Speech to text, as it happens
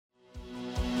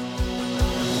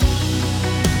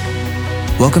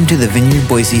Welcome to the Vineyard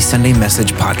Boise Sunday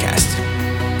Message Podcast.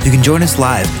 You can join us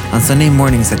live on Sunday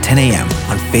mornings at 10 a.m.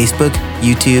 on Facebook,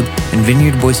 YouTube, and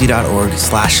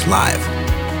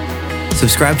vineyardboise.org/live.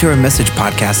 Subscribe to our message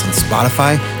podcast on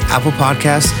Spotify, Apple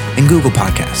Podcasts, and Google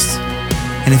Podcasts.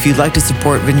 And if you'd like to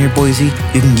support Vineyard Boise,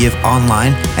 you can give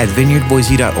online at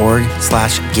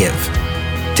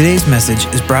vineyardboise.org/give. Today's message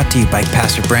is brought to you by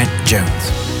Pastor Brent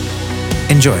Jones.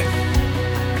 Enjoy.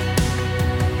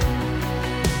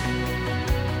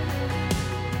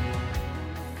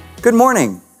 Good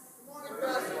morning.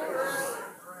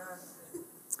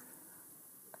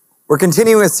 We're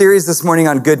continuing a series this morning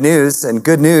on good news, and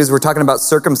good news, we're talking about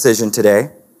circumcision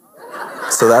today.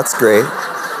 So that's great.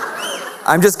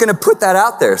 I'm just going to put that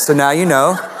out there, so now you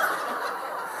know.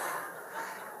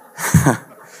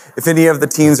 If any of the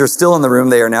teens are still in the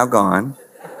room, they are now gone.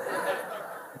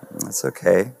 That's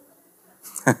okay.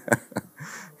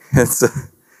 It's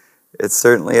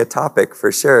certainly a topic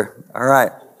for sure. All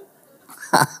right.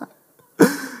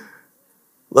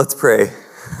 Let's pray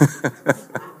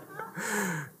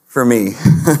for me.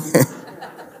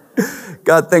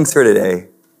 God, thanks for today.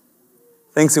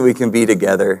 Thanks that we can be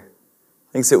together.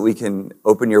 Thanks that we can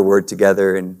open your word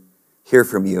together and hear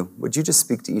from you. Would you just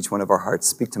speak to each one of our hearts?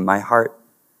 Speak to my heart.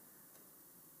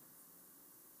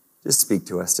 Just speak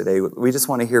to us today. We just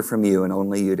want to hear from you and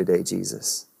only you today,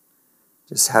 Jesus.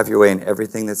 Just have your way in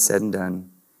everything that's said and done.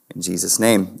 In Jesus'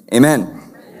 name, amen.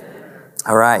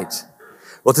 All right.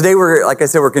 Well, today like I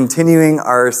said, we're continuing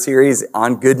our series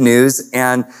on good news.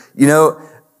 And, we're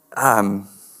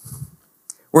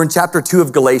in chapter 2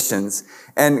 of Galatians.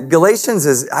 And Galatians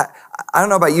is, I don't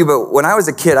know about you, but when I was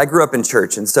a kid, I grew up in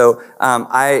church. And so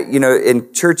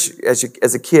in church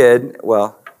as a kid,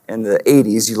 well, in the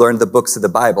 80s, you learned the books of the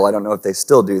Bible. I don't know if they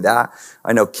still do that.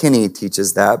 I know Kenny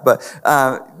teaches that. But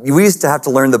we used to have to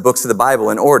learn the books of the Bible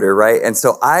in order, right? And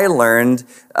so I learned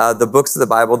the books of the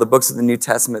Bible, the books of the New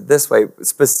Testament this way.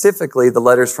 Specifically, the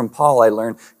letters from Paul I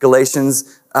learned.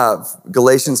 Galatians,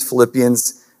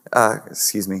 Philippians,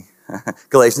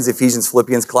 Galatians, Ephesians,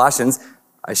 Philippians, Colossians.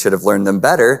 I should have learned them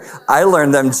better. I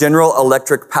learned them General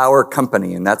Electric Power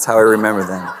Company, and that's how I remember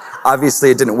them.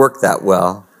 Obviously, it didn't work that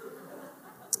well.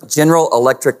 General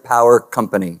Electric Power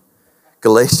Company.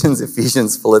 Galatians,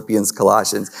 Ephesians, Philippians,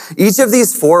 Colossians. Each of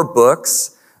these 4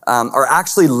 books are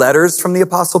actually letters from the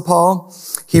Apostle Paul.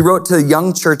 He wrote to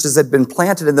young churches that had been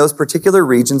planted in those particular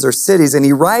regions or cities, and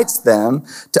he writes them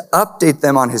to update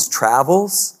them on his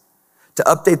travels, to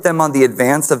update them on the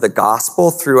advance of the gospel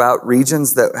throughout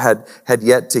regions that had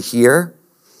yet to hear.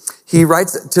 He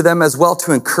writes to them as well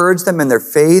to encourage them in their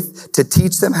faith, to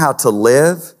teach them how to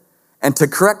live, and to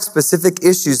correct specific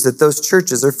issues that those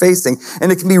churches are facing.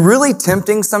 And it can be really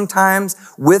tempting sometimes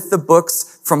with the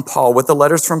books from Paul, with the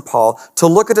letters from Paul, to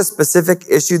look at a specific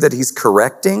issue that he's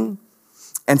correcting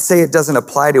and say it doesn't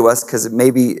apply to us because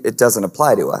maybe it doesn't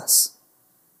apply to us.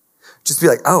 Just be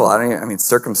like,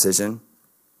 circumcision,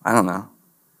 I don't know.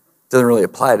 Doesn't really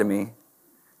apply to me.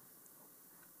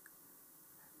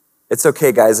 It's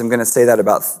okay, guys. I'm going to say that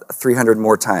about 300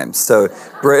 more times. So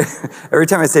every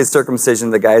time I say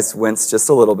circumcision, the guys wince just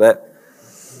a little bit.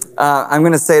 I'm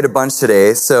going to say it a bunch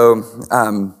today.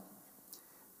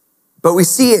 But we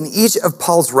see in each of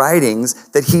Paul's writings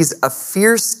that he's a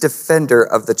fierce defender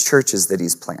of the churches that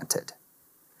he's planted.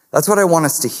 That's what I want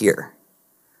us to hear.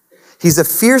 He's a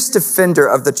fierce defender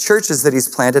of the churches that he's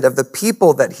planted, of the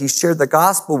people that he shared the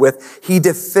gospel with. He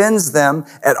defends them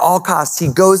at all costs. He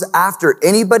goes after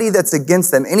anybody that's against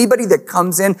them, anybody that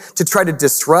comes in to try to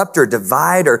disrupt or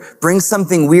divide or bring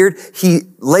something weird. He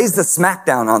lays the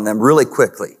smackdown on them really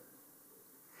quickly.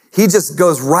 He just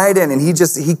goes right in and he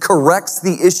corrects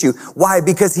the issue. Why?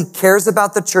 Because he cares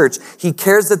about the church. He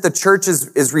cares that the church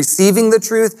is receiving the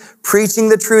truth, preaching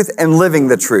the truth, and living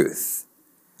the truth.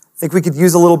 I think we could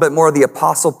use a little bit more of the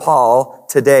Apostle Paul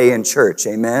today in church.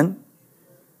 Amen?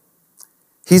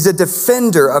 He's a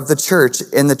defender of the church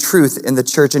and the truth in the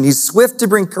church, and he's swift to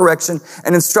bring correction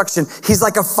and instruction. He's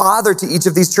like a father to each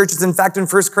of these churches. In fact, in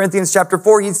 1 Corinthians chapter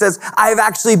 4, he says, I have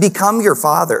actually become your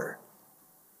father.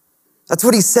 That's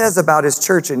what he says about his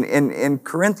church in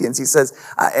Corinthians. He says,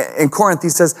 in Corinth, he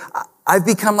says, I've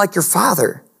become like your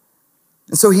father.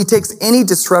 And so he takes any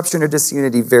disruption or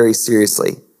disunity very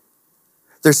seriously.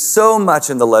 There's so much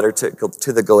in the letter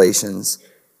to the Galatians.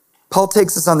 Paul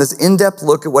takes us on this in-depth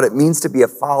look at what it means to be a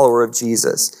follower of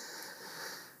Jesus.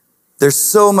 There's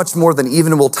so much more than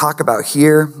even we'll talk about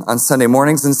here on Sunday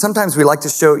mornings. And sometimes we like to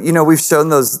show, we've shown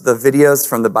the videos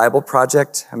from the Bible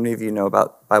Project. How many of you know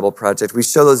about Bible Project? We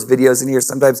show those videos in here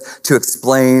sometimes to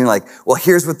explain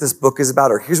here's what this book is about,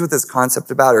 or here's what this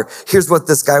concept about, or here's what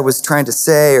this guy was trying to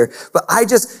say. But I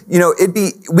just,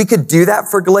 we could do that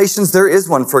for Galatians. There is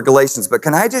one for Galatians, but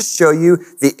can I just show you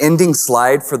the ending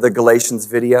slide for the Galatians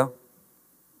video?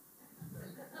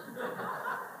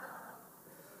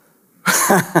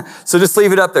 So just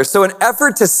leave it up there. So an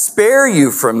effort to spare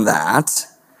you from that,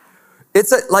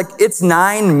 it's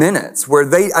 9 minutes where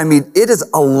it is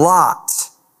a lot.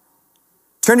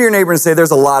 Turn to your neighbor and say,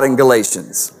 there's a lot in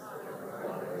Galatians.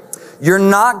 You're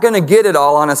not going to get it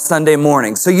all on a Sunday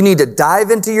morning. So you need to dive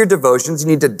into your devotions. You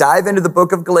need to dive into the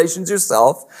book of Galatians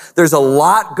yourself. There's a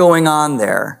lot going on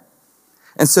there.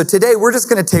 And so today we're just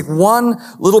going to take one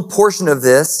little portion of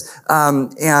this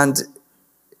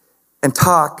and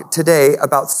talk today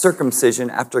about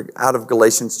circumcision out of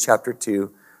Galatians chapter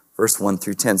 2, verse 1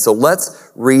 through 10. So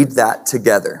let's read that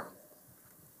together.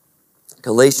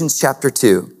 Galatians chapter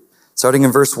 2, starting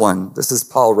in verse 1. This is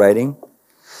Paul writing.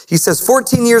 He says,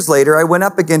 14 years later, I went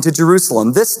up again to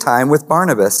Jerusalem, this time with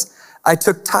Barnabas. I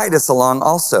took Titus along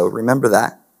also. Remember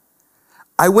that.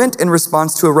 I went in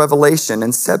response to a revelation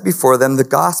and set before them the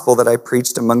gospel that I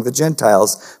preached among the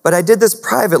Gentiles, but I did this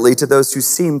privately to those who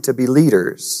seemed to be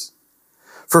leaders.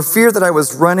 For fear that I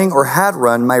was running or had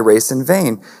run my race in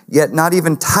vain. Yet not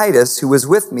even Titus, who was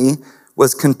with me,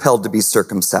 was compelled to be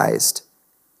circumcised,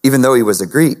 even though he was a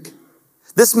Greek.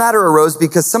 This matter arose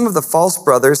because some of the false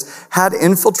brothers had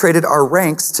infiltrated our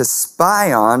ranks to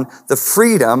spy on the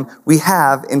freedom we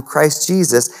have in Christ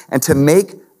Jesus and to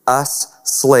make us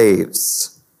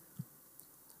slaves.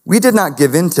 We did not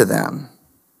give in to them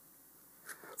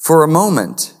for a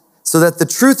moment, so that the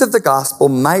truth of the gospel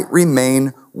might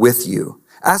remain with you.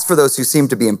 As for those who seem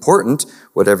to be important,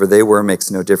 whatever they were makes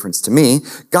no difference to me.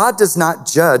 God does not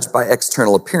judge by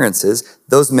external appearances.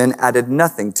 Those men added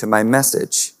nothing to my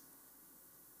message.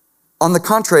 On the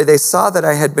contrary, they saw that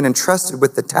I had been entrusted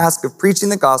with the task of preaching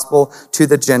the gospel to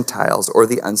the Gentiles or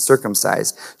the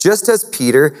uncircumcised, just as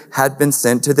Peter had been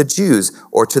sent to the Jews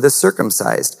or to the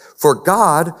circumcised. For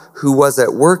God, who was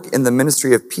at work in the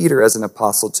ministry of Peter as an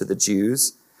apostle to the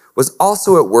Jews, was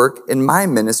also at work in my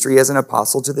ministry as an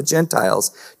apostle to the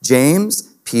Gentiles. James,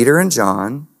 Peter, and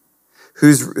John,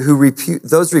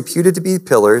 those reputed to be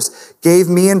pillars, gave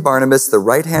me and Barnabas the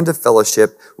right hand of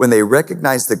fellowship when they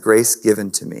recognized the grace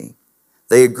given to me.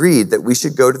 They agreed that we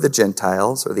should go to the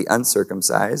Gentiles, or the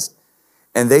uncircumcised,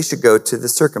 and they should go to the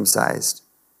circumcised.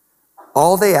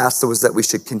 All they asked was that we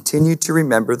should continue to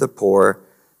remember the poor,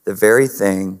 the very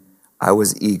thing I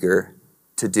was eager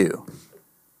to do.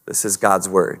 This is God's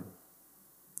word.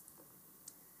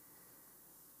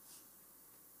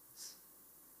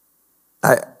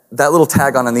 That little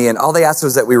tag on the end, all they asked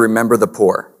was that we remember the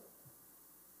poor.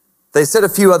 They said a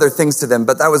few other things to them,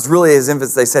 but that was really his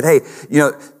emphasis. They said, hey,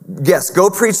 yes, go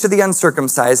preach to the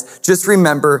uncircumcised. Just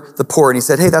remember the poor. And he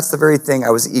said, hey, that's the very thing I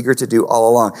was eager to do all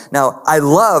along. Now, I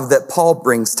love that Paul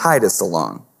brings Titus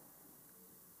along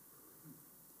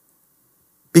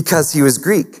because he was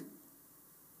Greek,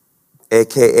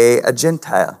 a.k.a. a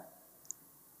Gentile,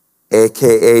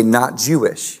 a.k.a. not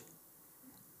Jewish,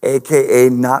 a.k.a.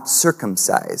 not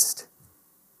circumcised.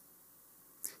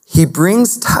 He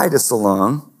brings Titus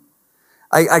along.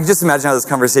 I just imagine how this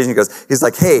conversation goes. He's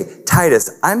like, hey,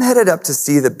 Titus, I'm headed up to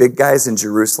see the big guys in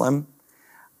Jerusalem.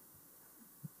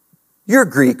 You're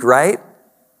Greek, right?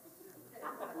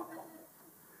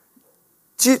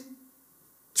 Do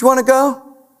you want to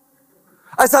go?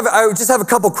 I just have a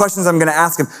couple questions I'm going to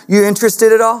ask him. You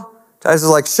interested at all? Titus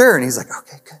was like, sure. And he's like,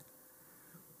 okay, good.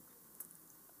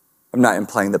 I'm not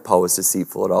implying that Paul was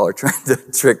deceitful at all or trying to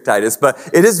trick Titus, but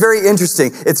it is very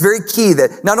interesting. It's very key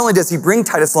that not only does he bring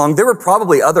Titus along, there were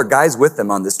probably other guys with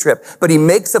them on this trip, but he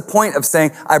makes a point of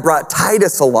saying, I brought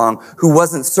Titus along who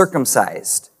wasn't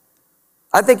circumcised.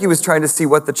 I think he was trying to see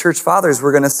what the church fathers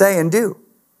were going to say and do.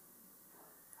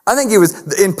 I think he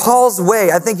was, in Paul's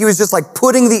way, I think he was just like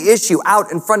putting the issue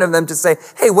out in front of them to say,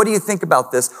 hey, what do you think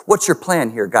about this? What's your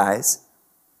plan here, guys?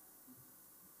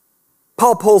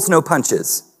 Paul pulls no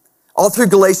punches. All through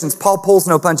Galatians, Paul pulls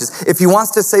no punches. If he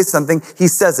wants to say something, he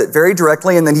says it very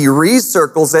directly, and then he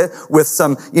recircles it with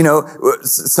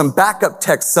some backup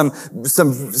text, some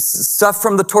stuff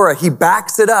from the Torah. He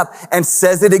backs it up and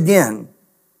says it again.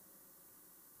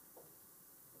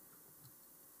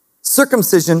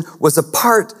 Circumcision was a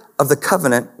part of the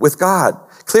covenant with God,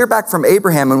 clear back from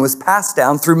Abraham, and was passed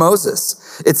down through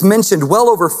Moses. It's mentioned well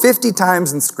over 50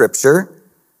 times in Scripture.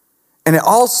 And it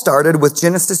all started with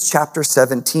Genesis chapter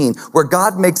 17, where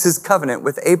God makes his covenant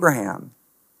with Abraham.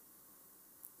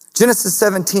 Genesis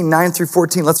 17, 9 through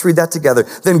 14. Let's read that together.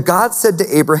 Then God said to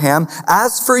Abraham,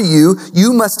 as for you,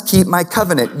 you must keep my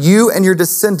covenant, you and your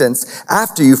descendants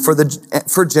after you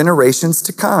for generations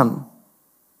to come.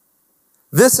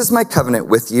 This is my covenant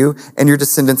with you and your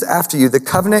descendants after you, the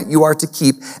covenant you are to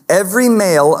keep. Every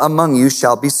male among you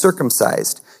shall be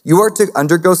circumcised. You are to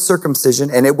undergo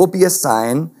circumcision, and it will be a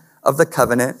sign of the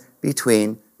covenant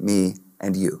between me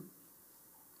and you.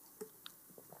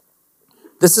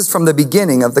 This is from the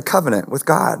beginning of the covenant with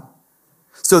God.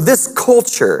 So this is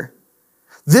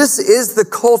the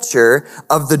culture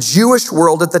of the Jewish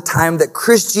world at the time that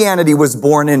Christianity was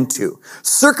born into.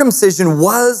 Circumcision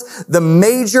was the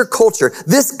major culture.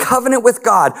 This covenant with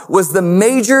God was the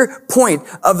major point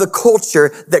of the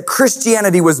culture that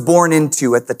Christianity was born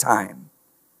into at the time.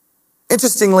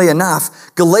 Interestingly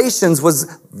enough, Galatians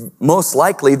was most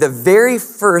likely the very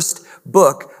first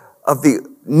book of the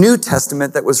New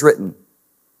Testament that was written.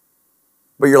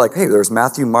 But you're like, hey, there's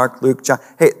Matthew, Mark, Luke, John.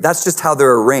 Hey, that's just how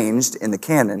they're arranged in the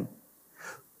canon.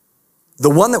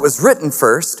 The one that was written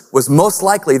first was most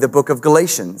likely the book of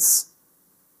Galatians.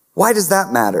 Why does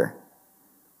that matter?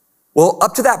 Well,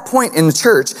 up to that point in the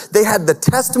church, they had the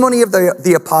testimony of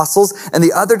the apostles and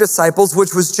the other disciples,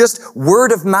 which was just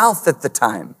word of mouth at the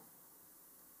time.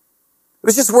 It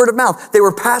was just word of mouth. They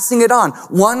were passing it on,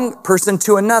 one person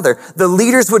to another. The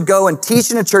leaders would go and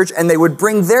teach in a church, and they would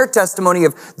bring their testimony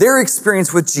of their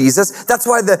experience with Jesus. That's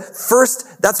why the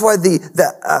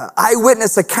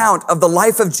eyewitness account of the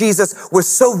life of Jesus was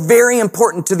so very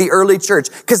important to the early church,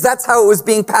 because that's how it was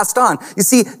being passed on. You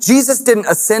see, Jesus didn't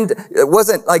ascend. It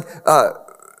wasn't like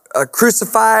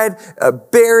crucified,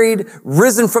 buried,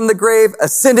 risen from the grave,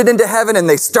 ascended into heaven, and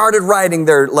they started writing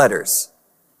their letters.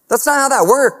 That's not how that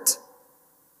worked.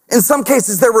 In some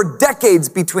cases, there were decades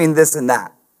between this and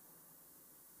that.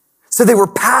 So they were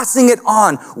passing it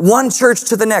on, one church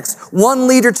to the next, one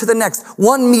leader to the next,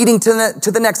 one meeting to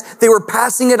the next. They were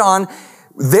passing it on,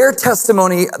 their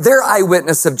testimony, their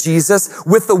eyewitness of Jesus,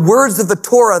 with the words of the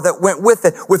Torah that went with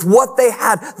it, with what they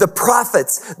had, the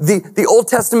prophets, the Old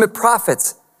Testament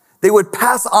prophets. They would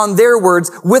pass on their words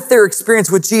with their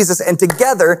experience with Jesus, and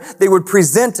together they would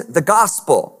present the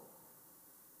gospel.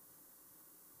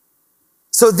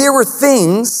 So there were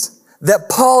things that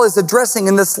Paul is addressing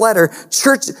in this letter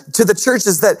to the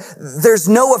churches that there's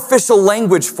no official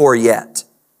language for yet.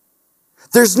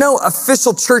 There's no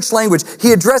official church language.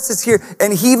 He addresses here,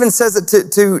 and he even says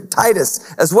it to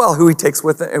Titus as well, who he took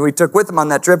with him on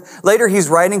that trip. Later, he's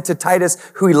writing to Titus,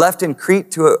 who he left in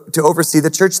Crete to oversee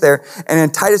the church there. And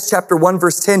in Titus chapter 1,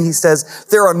 verse 10, he says,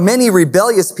 there are many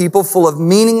rebellious people full of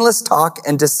meaningless talk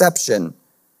and deception,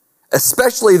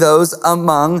 especially those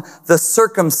among the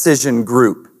circumcision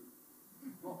group.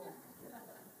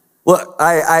 Well,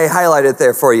 I highlighted it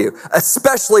there for you.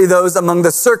 Especially those among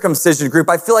the circumcision group.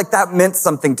 I feel like that meant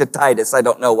something to Titus. I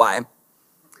don't know why.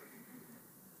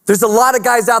 There's a lot of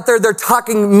guys out there, they're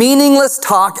talking meaningless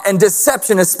talk and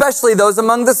deception, especially those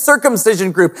among the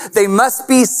circumcision group. They must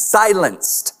be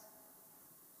silenced.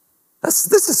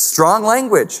 This is strong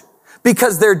language.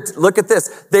 Because look at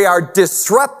this, they are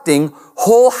disrupting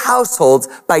whole households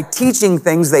by teaching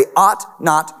things they ought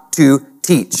not to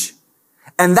teach.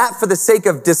 And that for the sake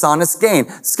of dishonest gain.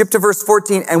 Skip to verse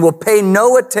 14, and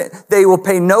they will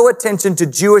pay no attention to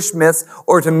Jewish myths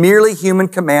or to merely human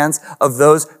commands of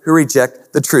those who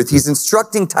reject the truth. He's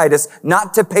instructing Titus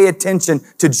not to pay attention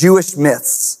to Jewish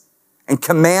myths and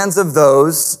commands of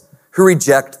those who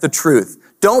reject the truth.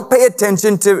 Don't pay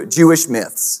attention to Jewish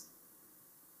myths.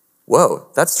 Whoa,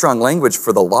 that's strong language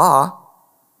for the law.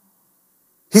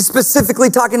 He's specifically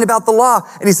talking about the law.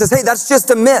 And he says, hey, that's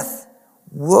just a myth.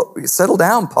 Whoa, settle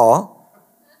down, Paul.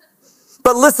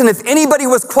 But listen, if anybody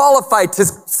was qualified to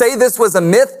say this was a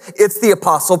myth, it's the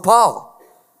Apostle Paul.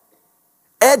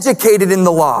 Educated in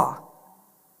the law.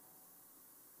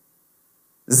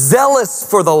 Zealous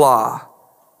for the law.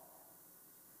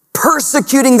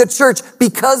 Persecuting the church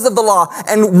because of the law,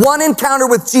 and one encounter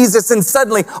with Jesus, and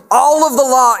suddenly all of the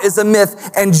law is a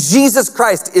myth, and Jesus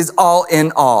Christ is all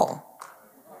in all.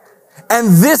 And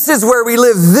this is where we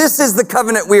live. This is the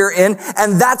covenant we are in,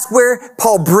 and that's where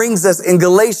Paul brings us in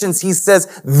Galatians. He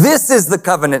says, this is the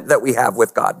covenant that we have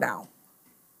with God now.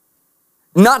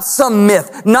 Not some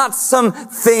myth, not some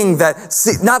thing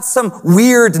not some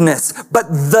weirdness, but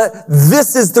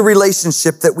this is the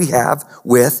relationship that we have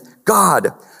with God.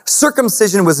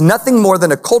 Circumcision was nothing more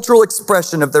than a cultural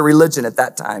expression of their religion at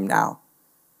that time now.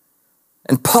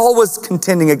 And Paul was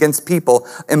contending against people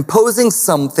imposing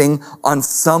something on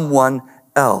someone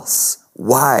else.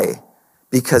 Why?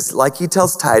 because like he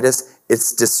tells Titus,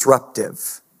 it's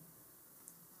disruptive.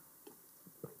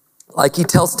 Like he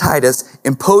tells Titus,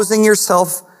 imposing your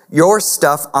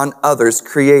stuff on others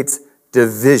creates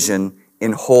division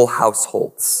in whole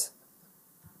households.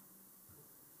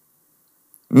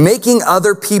 Making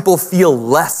other people feel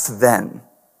less than.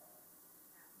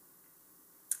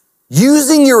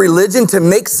 Using your religion to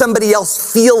make somebody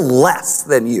else feel less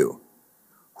than you.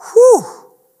 Whew.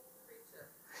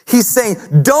 He's saying,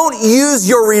 don't use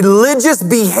your religious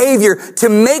behavior to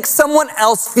make someone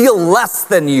else feel less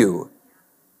than you.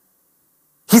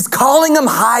 He's calling them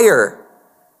higher.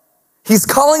 He's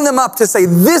calling them up to say,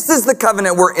 this is the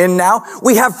covenant we're in now.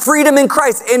 We have freedom in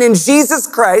Christ. And in Jesus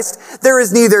Christ, there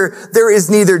is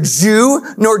neither Jew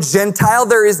nor Gentile.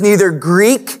 There is neither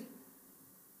Greek.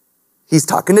 He's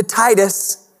talking to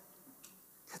Titus.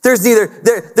 There's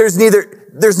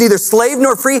neither slave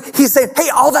nor free. He's saying, hey,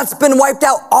 all that's been wiped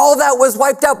out. All that was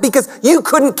wiped out because you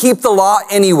couldn't keep the law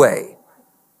anyway.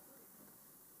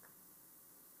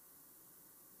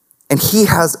 And he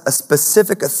has a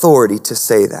specific authority to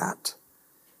say that.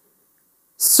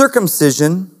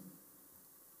 Circumcision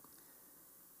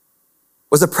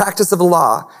was a practice of the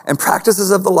law, and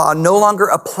practices of the law no longer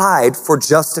applied for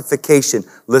justification.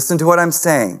 Listen to what I'm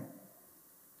saying.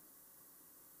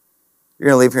 You're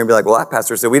going to leave here and be like, well, that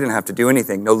pastor said we didn't have to do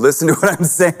anything. No, listen to what I'm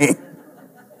saying.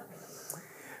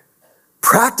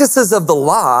 Practices of the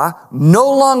law no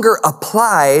longer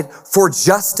applied for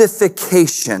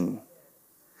justification.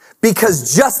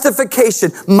 Because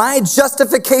justification, my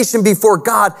justification before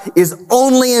God is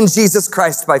only in Jesus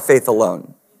Christ by faith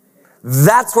alone.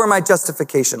 That's where my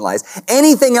justification lies.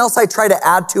 Anything else I try to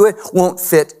add to it won't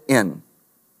fit in.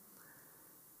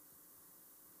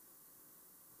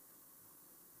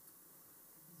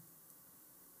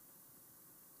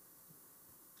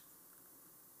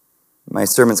 My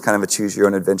sermon's kind of a choose your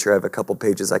own adventure. I have a couple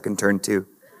pages I can turn to.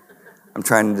 I'm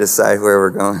trying to decide where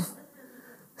we're going.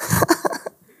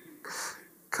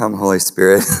 Come, Holy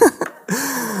Spirit.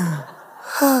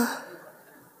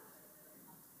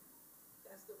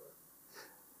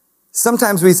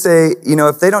 Sometimes we say,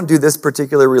 if they don't do this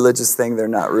particular religious thing, they're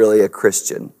not really a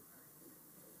Christian.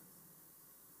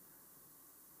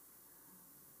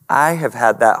 I have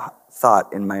had that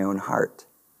thought in my own heart.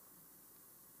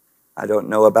 I don't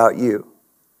know about you.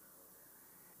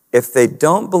 If they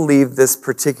don't believe this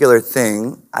particular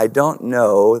thing, I don't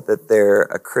know that they're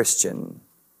a Christian.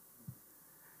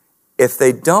 If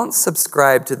they don't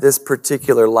subscribe to this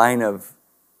particular line of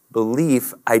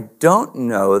belief, I don't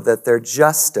know that they're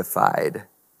justified.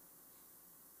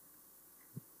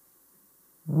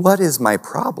 What is my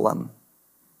problem?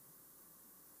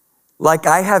 Like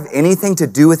I have anything to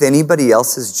do with anybody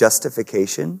else's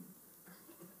justification?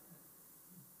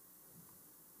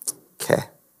 Okay.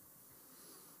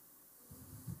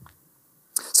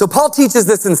 So Paul teaches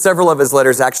this in several of his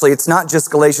letters, actually. It's not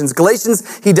just Galatians.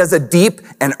 Galatians, he does a deep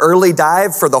and early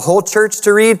dive for the whole church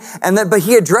to read, but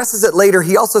he addresses it later.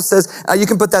 He also says, you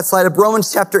can put that slide up,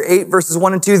 Romans chapter 8, verses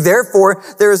 1 and 2. Therefore,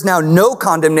 there is now no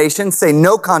condemnation. Say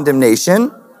no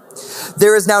condemnation.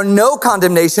 There is now no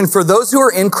condemnation for those who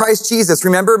are in Christ Jesus.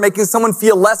 Remember, making someone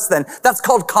feel less than. That's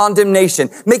called condemnation.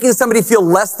 Making somebody feel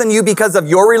less than you because of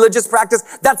your religious practice,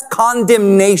 that's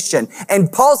condemnation.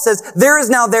 And Paul says, there is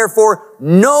now therefore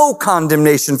no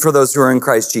condemnation for those who are in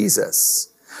Christ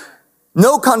Jesus.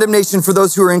 No condemnation for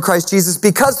those who are in Christ Jesus,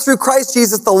 because through Christ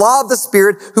Jesus, the law of the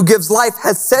Spirit who gives life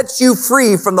has set you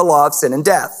free from the law of sin and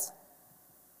death.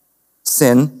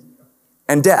 Sin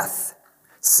and death.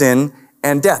 Sin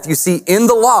and death. You see, in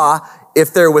the law,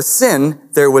 if there was sin,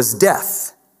 there was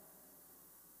death.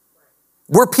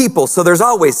 We're people, so there's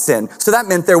always sin. So that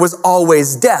meant there was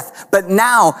always death. But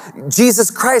now,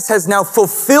 Jesus Christ has now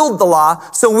fulfilled the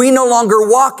law, so we no longer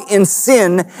walk in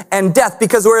sin and death,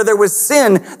 because where there was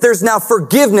sin, there's now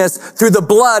forgiveness through the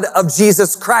blood of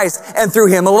Jesus Christ and through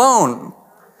Him alone.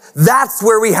 That's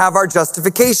where we have our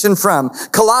justification from.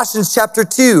 Colossians chapter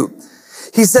 2.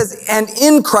 He says, and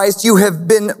in Christ you have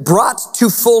been brought to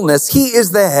fullness. He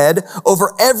is the head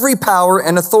over every power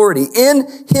and authority.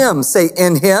 In Him, say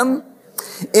in Him.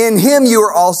 In Him you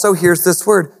are also, here's this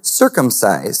word,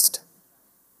 circumcised.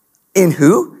 In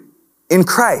who? In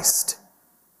Christ.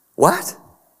 What?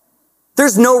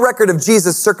 There's no record of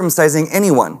Jesus circumcising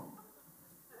anyone.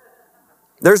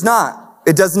 There's not.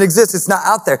 It doesn't exist. It's not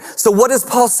out there. So what is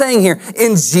Paul saying here?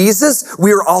 In Jesus,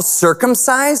 we are all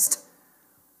circumcised.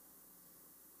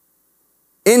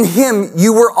 In Him,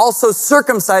 you were also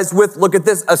circumcised with, look at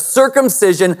this, a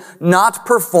circumcision not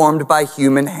performed by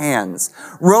human hands.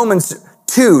 Romans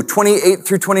 2, 28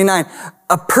 through 29.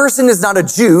 A person is not a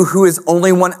Jew who is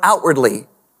only one outwardly,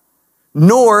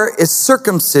 nor is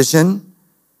circumcision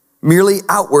merely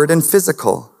outward and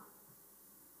physical.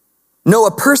 No,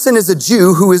 a person is a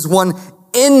Jew who is one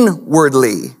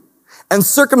inwardly. And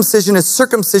circumcision is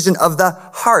circumcision of the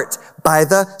heart by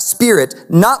the Spirit,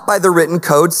 not by the written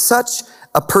code. Such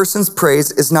a person's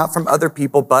praise is not from other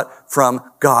people, but from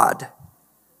God.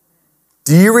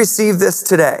 Do you receive this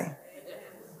today?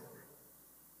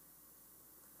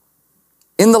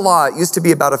 In the law, it used to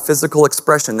be about a physical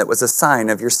expression that was a sign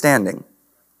of your standing.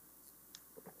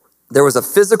 There was a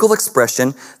physical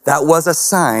expression that was a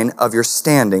sign of your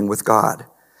standing with God.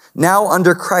 Now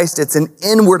under Christ, it's an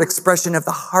inward expression of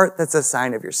the heart that's a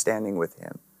sign of your standing with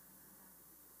him.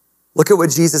 Look at what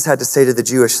Jesus had to say to the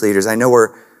Jewish leaders. I know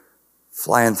we're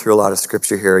flying through a lot of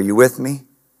scripture here. Are you with me?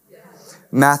 Yes.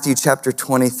 Matthew chapter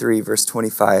 23, verse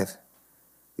 25.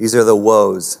 These are the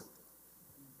woes.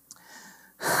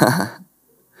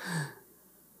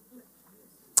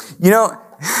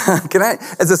 Can I,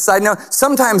 as a side note,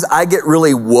 sometimes I get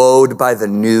really woed by the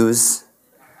news.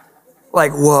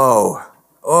 Like, whoa.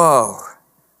 Oh,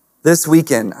 this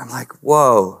weekend, I'm like,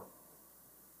 whoa.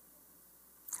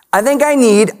 I'm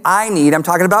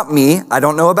talking about me. I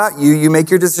don't know about you. You make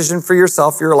your decision for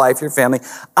yourself, your life, your family.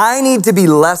 I need to be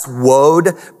less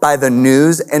woed by the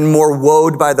news and more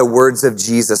woed by the words of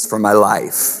Jesus for my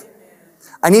life.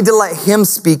 I need to let him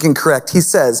speak and correct. He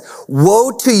says,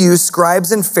 woe to you,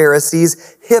 scribes and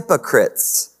Pharisees,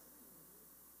 hypocrites.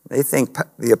 They think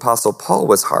the Apostle Paul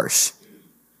was harsh.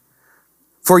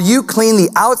 For you clean the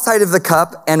outside of the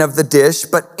cup and of the dish,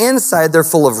 but inside they're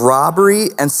full of robbery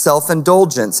and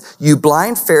self-indulgence. You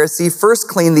blind Pharisee, first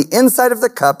clean the inside of the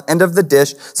cup and of the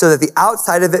dish, so that the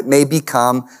outside of it may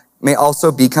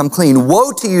also become clean.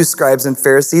 Woe to you, scribes and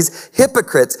Pharisees,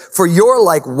 hypocrites, for you're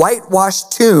like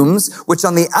whitewashed tombs, which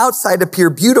on the outside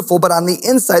appear beautiful, but on the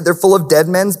inside they're full of dead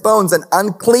men's bones and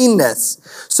uncleanness.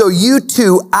 So you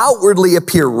too outwardly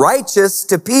appear righteous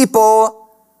to people.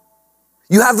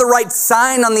 You have the right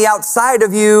sign on the outside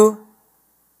of you.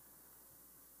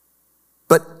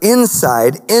 But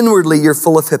inwardly, you're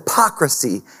full of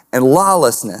hypocrisy and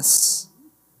lawlessness.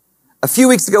 A few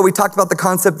weeks ago, we talked about the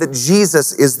concept that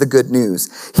Jesus is the good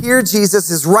news. Here, Jesus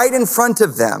is right in front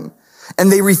of them, and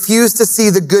they refuse to see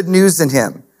the good news in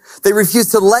him. They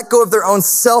refuse to let go of their own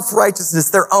self-righteousness,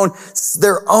 their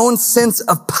own sense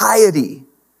of piety.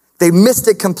 They missed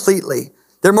it completely.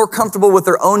 They're more comfortable with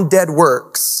their own dead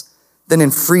works than in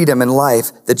freedom and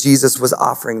life that Jesus was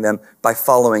offering them by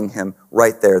following him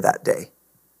right there that day.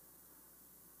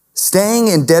 Staying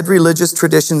in dead religious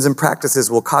traditions and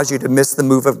practices will cause you to miss the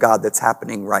move of God that's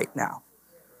happening right now.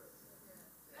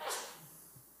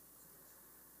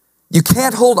 You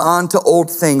can't hold on to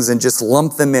old things and just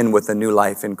lump them in with a new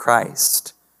life in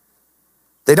Christ.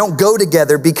 They don't go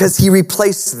together because he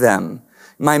replaced them.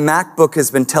 My MacBook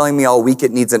has been telling me all week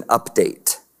it needs an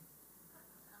update.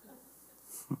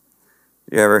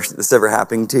 This ever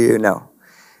happened to you? No.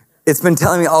 It's been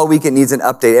telling me all week it needs an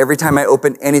update. Every time I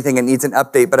open anything, it needs an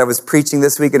update. But I was preaching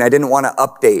this week and I didn't want to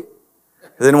update.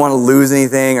 I didn't want to lose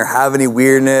anything or have any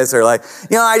weirdness or if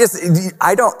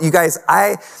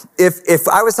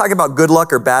I was talking about good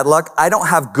luck or bad luck, I don't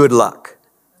have good luck.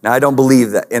 Now, I don't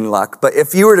believe that in luck. But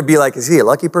if you were to be like, is he a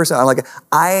lucky person?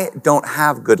 I don't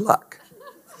have good luck.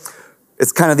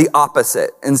 It's kind of the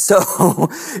opposite. And so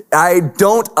I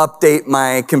don't update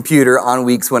my computer on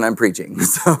weeks when I'm preaching,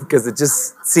 because it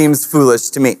just seems foolish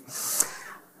to me.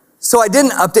 So I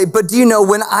didn't update, but do you know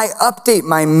when I update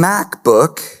my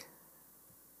MacBook,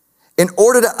 in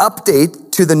order to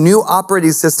update to the new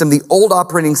operating system, the old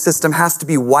operating system has to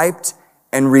be wiped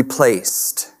and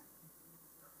replaced.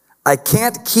 I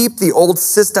can't keep the old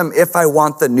system if I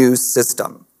want the new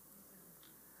system.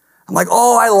 I'm like,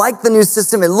 oh, I like the new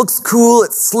system. It looks cool.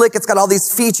 It's slick. It's got all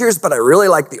these features, but I really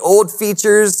like the old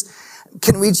features.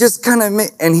 Can we just kind of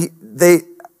make,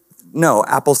 no,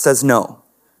 Apple says no.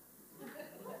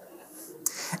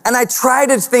 And I try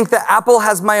to think that Apple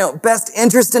has my best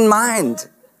interest in mind.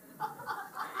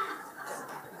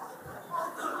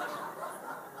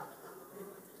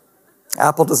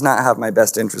 Apple does not have my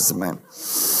best interest in mind.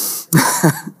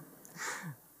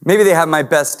 Maybe they have my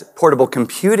best portable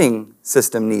computing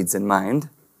system needs in mind.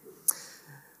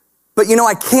 But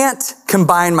I can't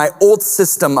combine my old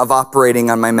system of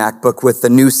operating on my MacBook with the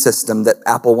new system that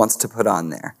Apple wants to put on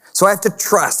there. So I have to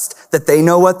trust that they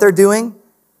know what they're doing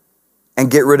and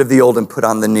get rid of the old and put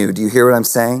on the new. Do you hear what I'm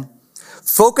saying?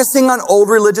 Focusing on old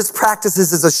religious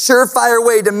practices is a surefire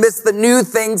way to miss the new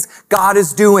things God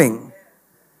is doing.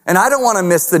 And I don't want to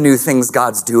miss the new things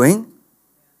God's doing.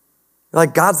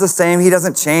 God's the same. He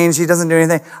doesn't change. He doesn't do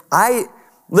anything.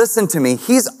 Listen to me.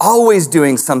 He's always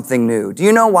doing something new. Do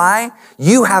you know why?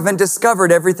 You haven't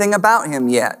discovered everything about him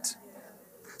yet.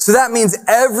 So that means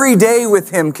every day with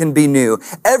him can be new.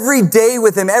 Every day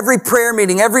with him, every prayer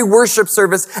meeting, every worship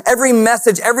service, every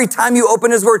message, every time you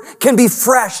open his word can be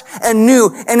fresh and new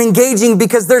and engaging,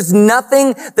 because there's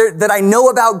nothing that I know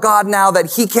about God now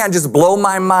that he can't just blow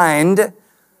my mind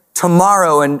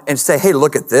tomorrow and say, hey,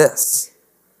 look at this.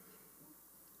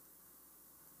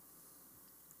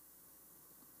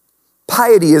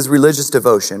 Piety is religious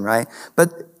devotion, right?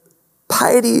 But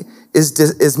piety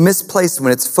is misplaced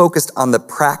when it's focused on the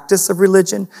practice of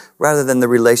religion rather than the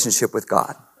relationship with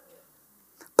God.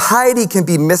 Piety can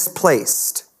be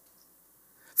misplaced.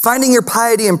 Finding your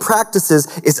piety in practices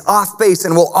is off base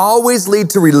and will always lead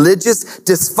to religious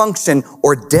dysfunction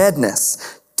or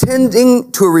deadness.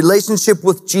 Tending to a relationship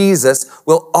with Jesus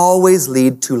will always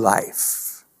lead to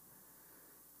life.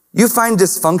 You find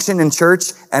dysfunction in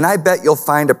church, and I bet you'll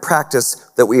find a practice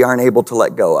that we aren't able to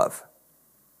let go of.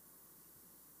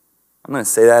 I'm going to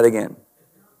say that again.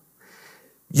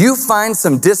 You find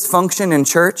some dysfunction in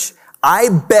church, I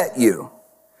bet you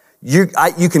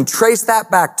can trace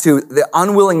that back to the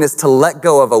unwillingness to let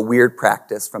go of a weird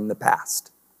practice from the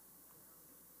past.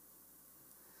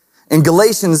 In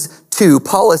Galatians 2,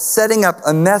 Paul is setting up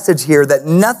a message here that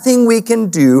nothing we can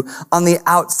do on the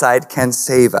outside can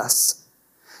save us.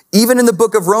 Even in the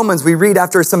book of Romans, we read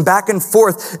after some back and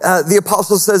forth, the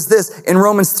apostle says this in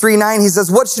Romans 3:9. He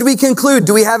says, what should we conclude?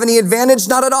 Do we have any advantage?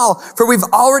 Not at all. For we've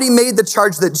already made the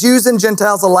charge that Jews and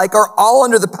Gentiles alike are all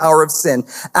under the power of sin.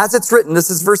 As it's written, this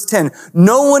is verse 10,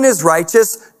 no one is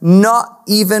righteous, not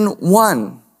even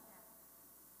one.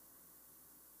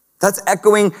 That's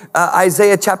echoing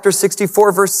Isaiah chapter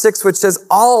 64, verse 6, which says,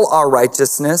 all our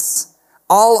righteous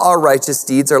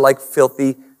deeds are like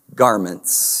filthy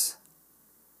garments.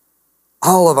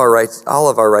 All of our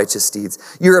righteous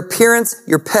deeds. Your appearance,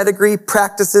 your pedigree,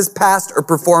 practices, past or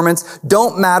performance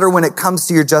don't matter when it comes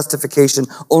to your justification,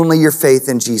 only your faith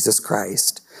in Jesus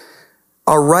Christ.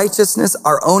 Our righteousness,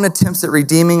 our own attempts at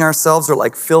redeeming ourselves are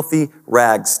like filthy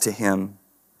rags to him.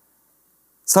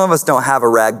 Some of us don't have a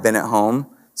rag bin at home,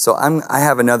 so I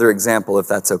have another example if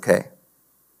that's okay.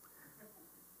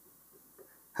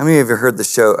 How many of you heard the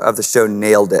show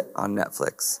Nailed It on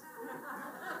Netflix?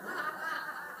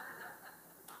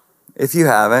 If you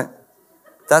haven't,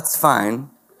 that's fine,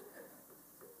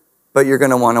 but you're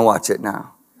going to want to watch it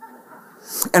now.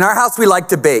 In our house, we like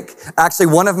to bake. Actually,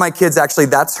 one of my kids,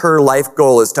 that's her life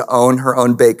goal, is to own her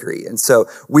own bakery. And so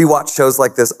we watch shows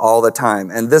like this all the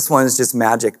time. And this one is just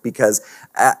magic because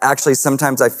actually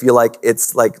sometimes I feel like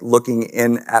it's like looking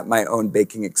in at my own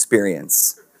baking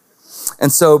experience.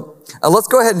 And so let's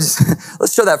go ahead and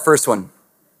let's show that first one.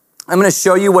 I'm going to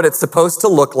show you what it's supposed to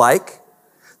look like.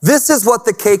 This is what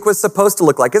the cake was supposed to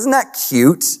look like. Isn't that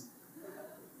cute?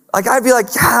 Like, I'd be like,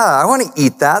 yeah, I want to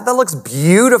eat that. That looks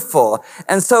beautiful.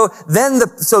 And so then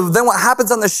what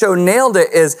happens on the show Nailed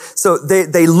It is, so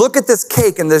they look at this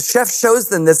cake and the chef shows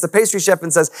them this, the pastry chef,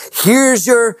 and says, here's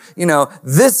your,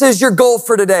 this is your goal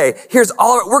for today.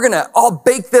 We're going to all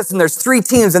bake this. And there's 3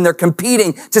 teams and they're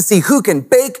competing to see who can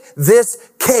bake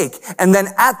this cake. And then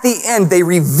at the end, they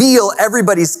reveal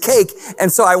everybody's cake.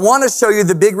 And so I want to show you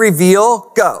the big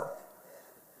reveal. Go.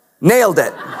 Nailed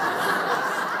it.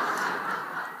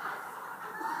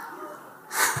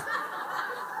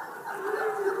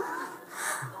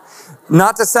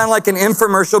 Not to sound like an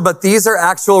infomercial, but these are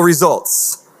actual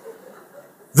results.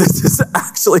 This is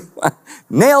actually,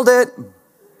 nailed it.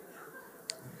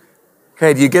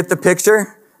 Okay, do you get the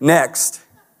picture? Next.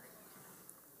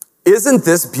 Isn't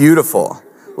this beautiful?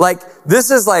 Like,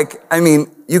 this is like,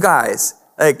 you guys,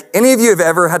 like, any of you have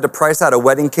ever had to price out a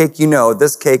wedding cake,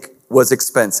 this cake was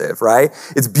expensive, right?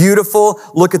 It's beautiful.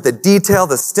 Look at the detail,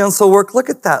 the stencil work. Look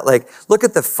at that. Like, look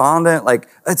at the fondant. Like,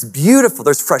 it's beautiful.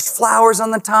 There's fresh flowers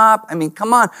on the top.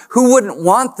 Come on. Who wouldn't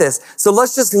want this? So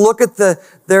let's just look at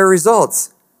their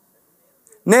results.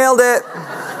 Nailed it.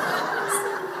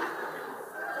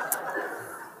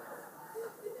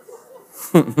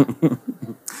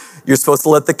 You're supposed to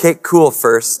let the cake cool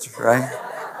first, right?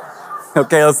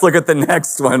 Okay, let's look at the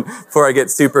next one before I get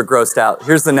super grossed out.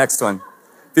 Here's the next one.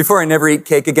 Before I never eat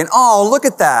cake again. Oh, look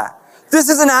at that. This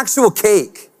is an actual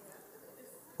cake.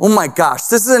 Oh my gosh,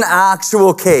 this is an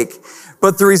actual cake.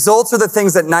 But the results are the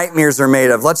things that nightmares are made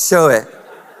of. Let's show it.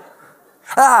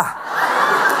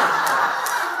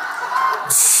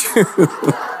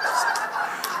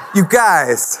 You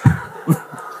guys.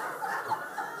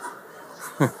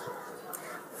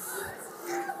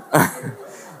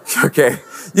 Okay,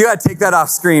 you gotta take that off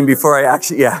screen before I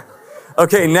actually, yeah.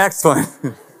 Okay, next one.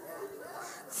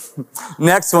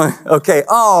 Next one. Okay.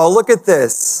 Oh, look at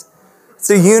this. It's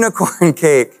a unicorn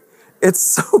cake. It's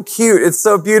so cute. It's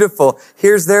so beautiful.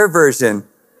 Here's their version.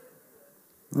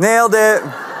 Nailed it.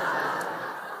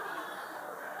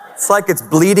 It's like it's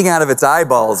bleeding out of its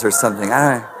eyeballs or something.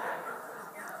 I don't know.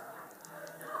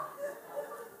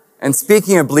 And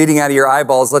speaking of bleeding out of your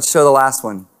eyeballs, let's show the last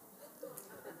one.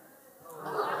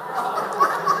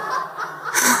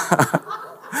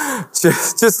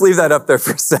 Just leave that up there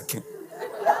for a second.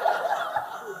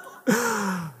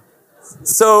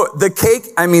 So the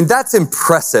cake, I mean, that's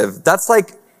impressive. That's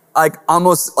like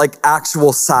almost like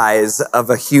actual size of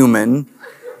a human.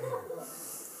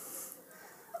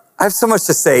 I have so much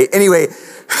to say. Anyway,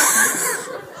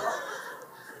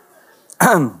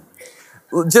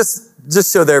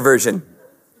 just show their version.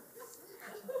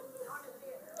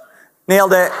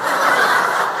 Nailed it.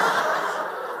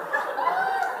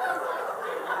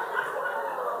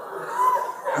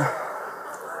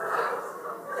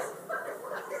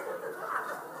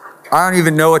 I don't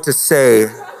even know what to say.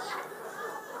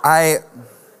 I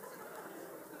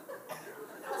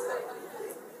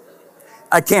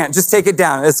can't. Just take it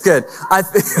down. It's good.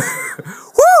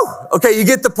 Woo! Okay, you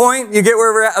get the point? You get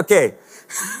where we're at? Okay.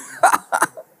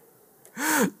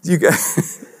 You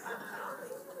guys.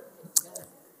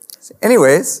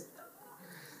 Anyways,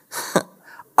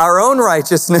 our own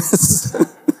righteousness,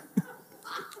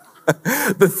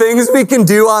 the things we can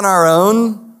do on our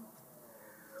own,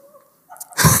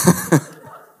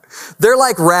 they're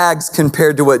like rags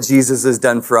compared to what Jesus has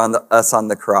done for us on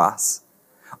the cross.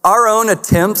 Our own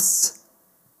attempts,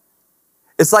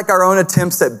 it's like our own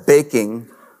attempts at baking.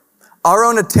 Our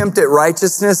own attempt at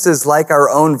righteousness is like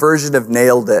our own version of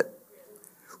nailed it.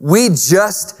 We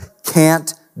just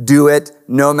can't do it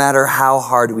no matter how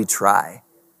hard we try.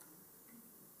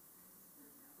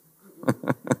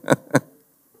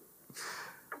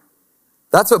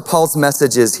 That's what Paul's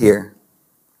message is here.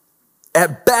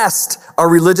 At best, our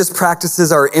religious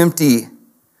practices are empty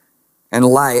and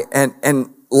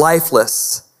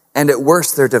lifeless, and at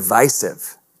worst, they're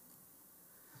divisive.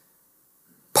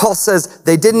 Paul says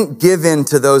they didn't give in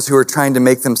to those who were trying to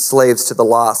make them slaves to the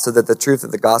law so that the truth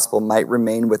of the gospel might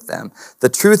remain with them. The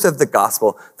truth of the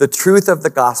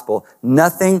gospel,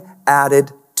 nothing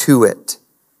added to it.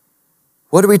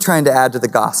 What are we trying to add to the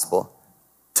gospel?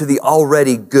 To the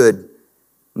already good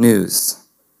news.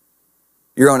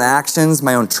 Your own actions,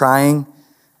 my own trying,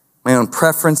 my own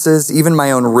preferences, even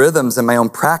my own rhythms and my own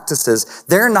practices,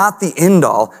 they're not the end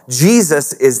all.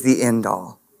 Jesus is the end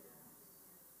all.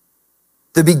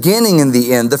 The beginning and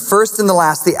the end, the first and the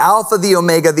last, the Alpha, the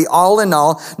Omega, the all in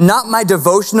all, not my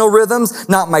devotional rhythms,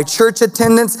 not my church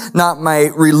attendance, not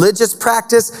my religious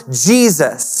practice,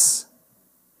 Jesus.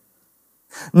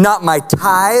 Not my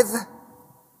tithe,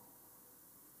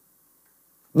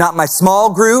 not my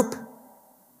small group,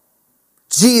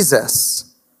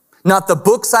 Jesus. Not the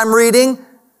books I'm reading,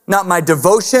 not my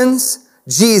devotions,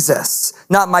 Jesus.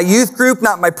 Not my youth group,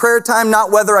 not my prayer time,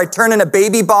 not whether I turn in a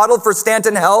baby bottle for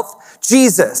Stanton Health,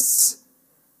 Jesus.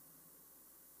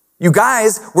 You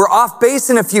guys, we're off base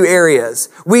in a few areas.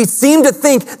 We seem to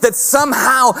think that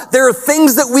somehow there are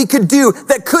things that we could do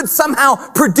that could somehow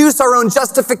produce our own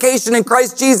justification in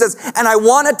Christ Jesus. And I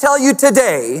want to tell you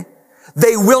today,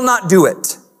 they will not do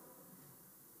it.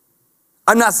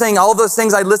 I'm not saying all those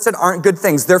things I listed aren't good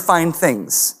things. They're fine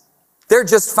things. They're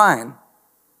just fine.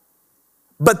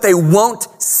 But they won't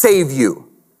save you.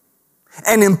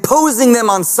 And imposing them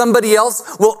on somebody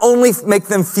else will only make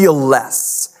them feel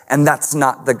less. And that's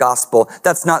not the gospel.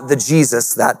 That's not the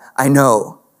Jesus that I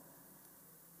know.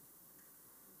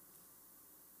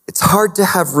 It's hard to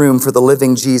have room for the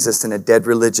living Jesus in a dead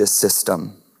religious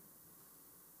system.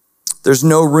 There's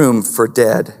no room for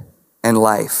dead and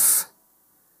life.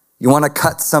 You want to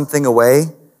cut something away?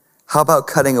 How about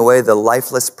cutting away the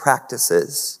lifeless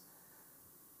practices?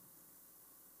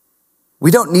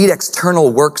 We don't need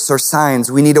external works or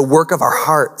signs. We need a work of our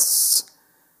hearts.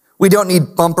 We don't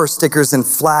need bumper stickers and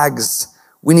flags.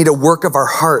 We need a work of our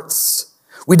hearts.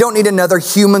 We don't need another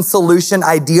human solution,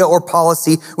 idea, or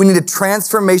policy. We need a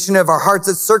transformation of our hearts,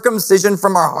 a circumcision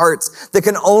from our hearts that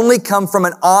can only come from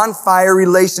an on-fire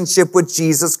relationship with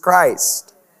Jesus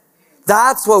Christ.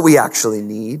 That's what we actually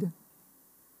need.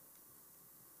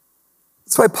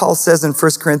 That's why Paul says in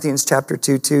 1 Corinthians chapter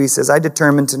 2, he says, I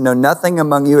determined to know nothing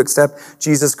among you except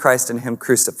Jesus Christ and him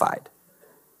crucified.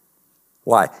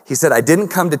 Why? He said, I didn't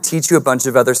come to teach you a bunch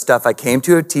of other stuff. I came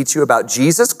to teach you about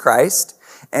Jesus Christ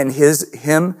and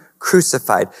him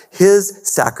crucified, his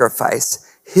sacrifice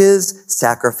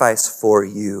for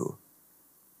you.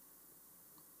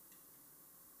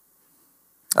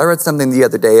 I read something the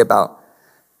other day about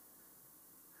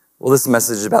Well, this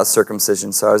message is about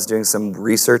circumcision, so I was doing some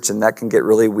research, and that can get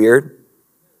really weird.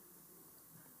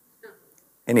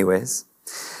 Anyways,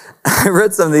 I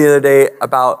read something the other day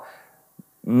about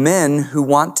men who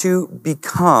want to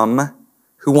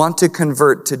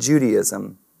convert to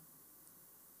Judaism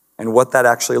and what that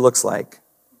actually looks like.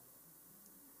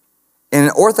 In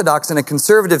an Orthodox and a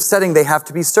conservative setting, they have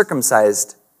to be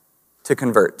circumcised to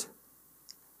convert.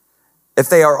 If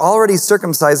they are already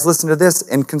circumcised, listen to this,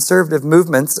 in conservative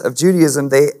movements of Judaism,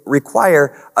 they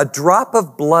require a drop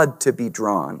of blood to be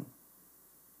drawn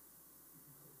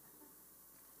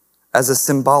as a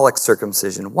symbolic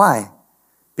circumcision. Why?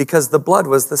 Because the blood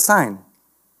was the sign.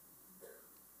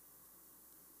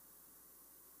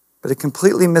 But it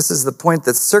completely misses the point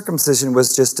that circumcision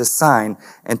was just a sign.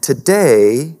 And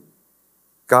today,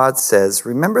 God says,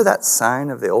 remember that sign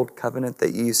of the old covenant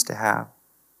that you used to have?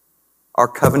 Our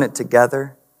covenant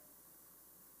together?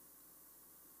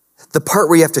 The part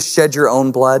where you have to shed your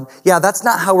own blood? Yeah, that's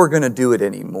not how we're going to do it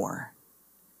anymore.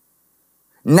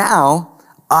 Now,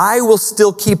 I will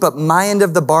still keep up my end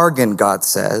of the bargain, God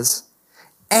says,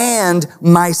 and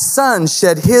my son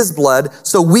shed his blood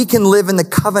so we can live in the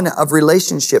covenant of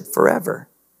relationship forever.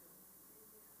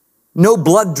 No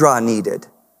blood draw needed.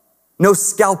 No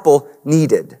scalpel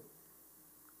needed.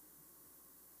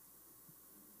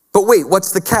 But wait,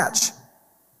 what's the catch?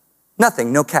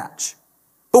 Nothing, no catch.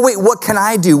 But wait, what can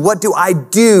I do? What do I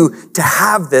do to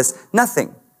have this?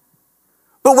 Nothing.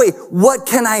 But wait, what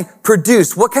can I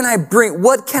produce? What can I bring?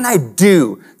 What can I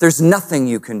do? There's nothing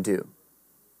you can do.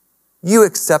 You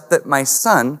accept that my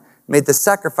son made the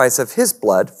sacrifice of his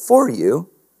blood for you,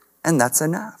 and that's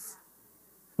enough.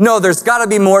 No, there's got to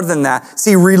be more than that.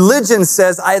 See, religion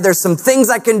says, there's some things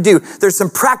I can do. There's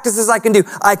some practices I can do.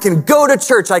 I can go to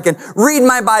church. I can read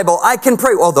my Bible. I can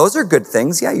pray. Well, those are good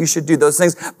things. Yeah, you should do those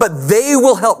things. But they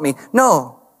will help me.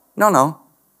 No.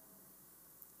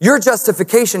 Your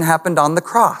justification happened on the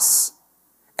cross.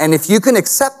 And if you can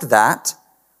accept that,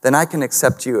 then I can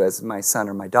accept you as my son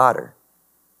or my daughter.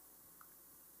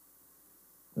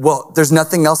 Well, there's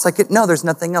nothing else No, there's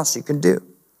nothing else you can do.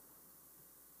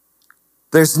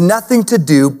 There's nothing to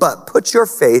do but put your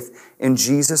faith in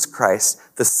Jesus Christ,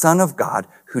 the Son of God,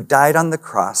 who died on the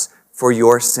cross for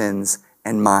your sins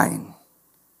and mine.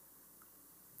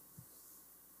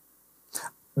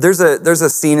 There's a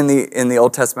scene in the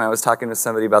Old Testament I was talking to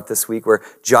somebody about this week where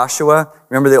Joshua,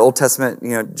 remember the Old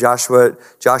Testament, Joshua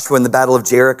in the Battle of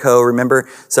Jericho, remember?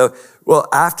 So, well,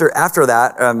 after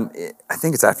that, I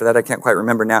think it's after that, I can't quite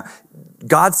remember now.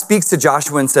 God speaks to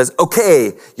Joshua and says,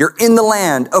 okay, you're in the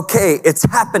land. Okay, it's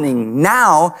happening.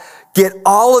 Now get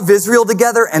all of Israel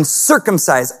together and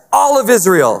circumcise all of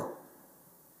Israel.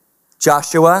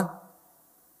 Joshua,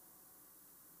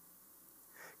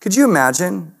 could you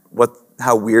imagine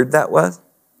how weird that was?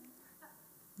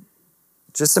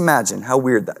 Just imagine how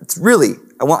weird that. It's really,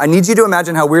 I need you to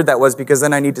imagine how weird that was because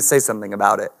then I need to say something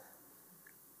about it.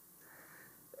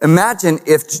 Imagine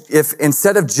if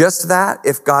instead of just that,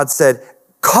 if God said,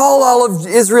 call all of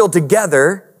Israel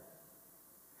together,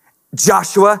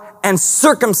 Joshua, and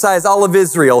circumcise all of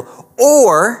Israel.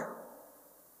 Or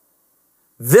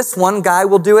this one guy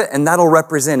will do it and that'll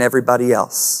represent everybody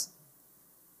else.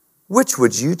 Which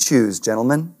would you choose,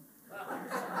 gentlemen?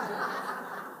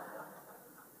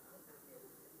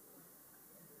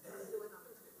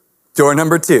 Door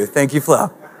number 2. Thank you,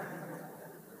 Flo.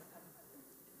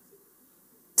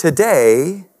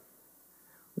 Today,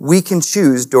 we can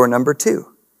choose door number 2.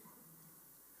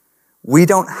 We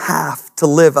don't have to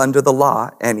live under the law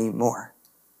anymore.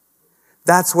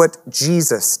 That's what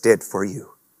Jesus did for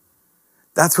you.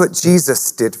 That's what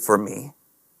Jesus did for me.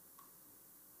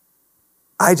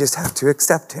 I just have to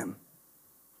accept him.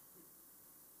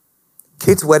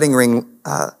 Kate's wedding ring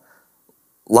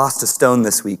lost a stone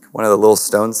this week. One of the little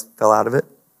stones fell out of it.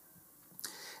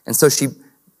 And so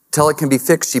till it can be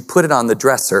fixed, she put it on the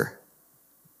dresser.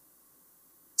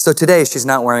 So today, she's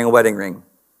not wearing a wedding ring.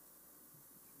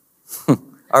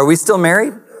 Are we still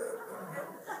married?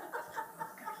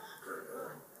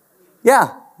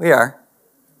 Yeah, we are.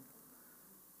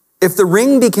 If the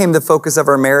ring became the focus of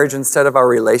our marriage instead of our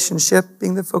relationship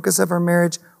being the focus of our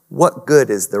marriage, what good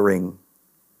is the ring?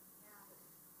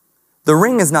 The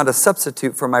ring is not a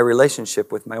substitute for my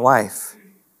relationship with my wife.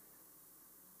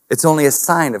 It's only a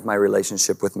sign of my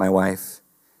relationship with my wife.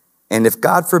 And if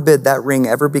God forbid that ring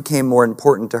ever became more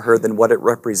important to her than what it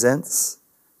represents,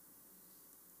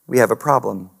 we have a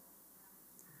problem.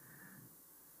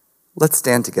 Let's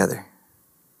stand together.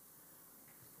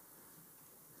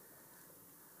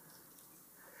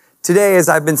 Today, as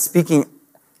I've been speaking,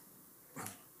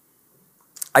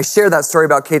 I share that story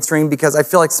about Kate's ring because I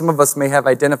feel like some of us may have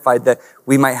identified that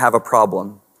we might have a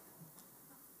problem.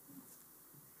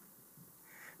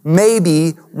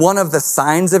 Maybe one of the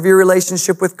signs of your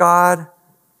relationship with God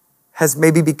has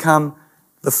maybe become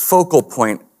the focal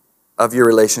point of your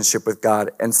relationship with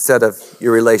God instead of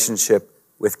your relationship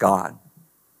with God.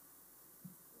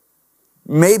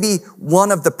 Maybe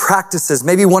one of the practices,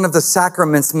 maybe one of the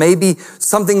sacraments, maybe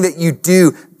something that you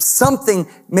do, something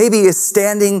maybe is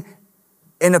standing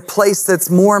in a place that's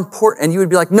more important. And you would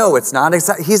be like, no, it's not.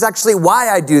 He's actually why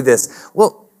I do this.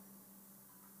 Well,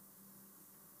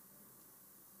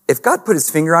 if God put his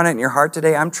finger on it in your heart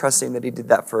today, I'm trusting that he did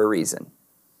that for a reason.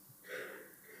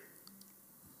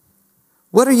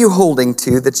 What are you holding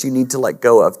to that you need to let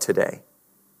go of today?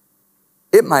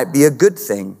 It might be a good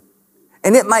thing.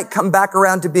 And it might come back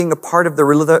around to being a part of the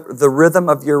rhythm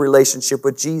of your relationship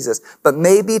with Jesus. But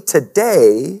maybe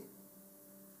today,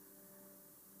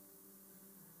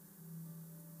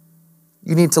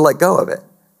 you need to let go of it.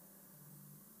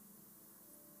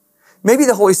 Maybe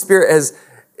the Holy Spirit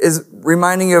is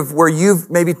reminding you of where you've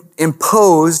maybe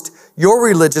imposed your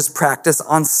religious practice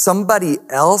on somebody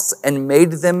else and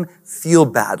made them feel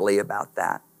badly about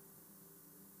that.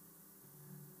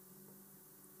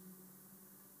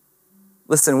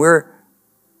 Listen, we're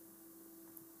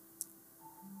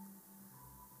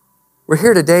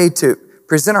here today to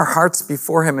present our hearts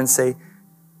before him and say,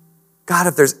 God,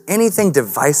 if there's anything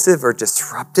divisive or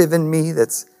disruptive in me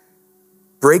that's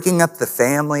breaking up the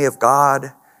family of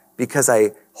God because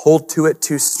I hold to it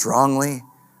too strongly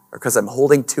or because I'm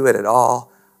holding to it at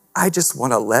all, I just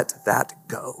want to let that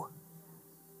go.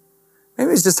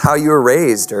 Maybe it's just how you were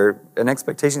raised or an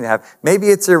expectation you have. Maybe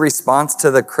it's a response to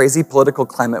the crazy political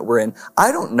climate we're in.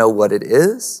 I don't know what it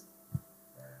is.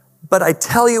 But I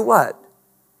tell you what,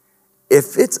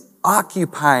 if it's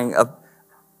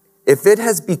if it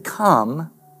has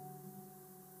become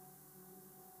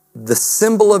the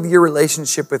symbol of your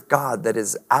relationship with God that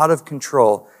is out of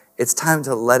control, it's time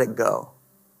to let it go.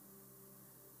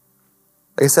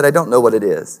 Like I said, I don't know what it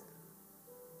is.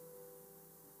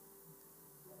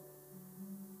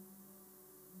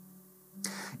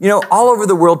 You know, all over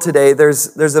the world today,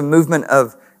 there's a movement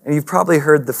of, and you've probably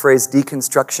heard the phrase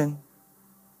deconstruction.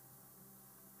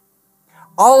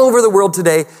 All over the world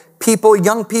today, people,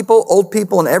 young people, old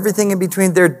people, and everything in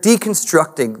between, they're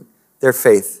deconstructing their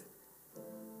faith.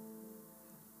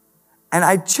 And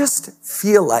I just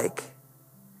feel like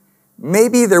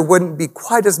maybe there wouldn't be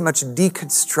quite as much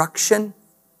deconstruction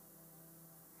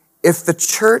if the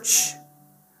church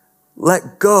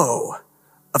let go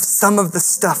of some of the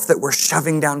stuff that we're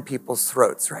shoving down people's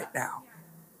throats right now.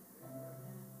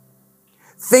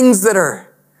 Things that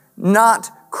are not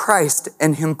Christ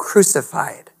and him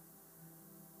crucified.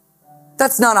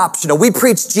 That's not optional. We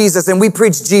preach Jesus and we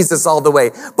preach Jesus all the way.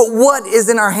 But what is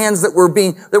in our hands that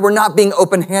we're not being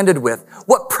open-handed with?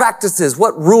 What practices,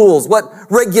 what rules, what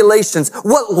regulations,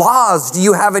 what laws do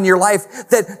you have in your life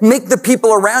that make the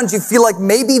people around you feel like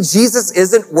maybe Jesus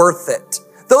isn't worth it?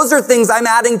 Those are things I'm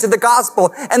adding to the gospel,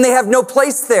 and they have no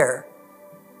place there.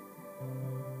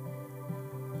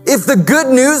 If the good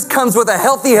news comes with a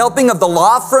healthy helping of the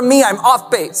law from me, I'm off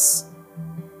base.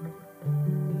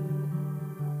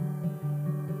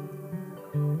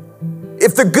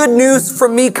 If the good news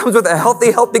from me comes with a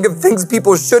healthy helping of things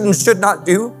people should and should not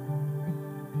do,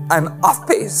 I'm off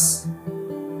base.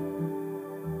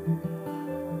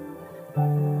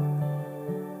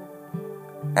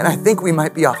 And I think we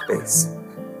might be off base.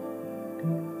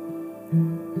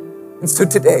 And so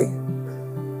today,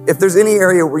 if there's any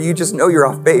area where you just know you're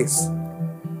off base,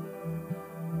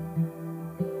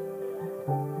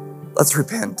 let's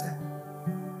repent.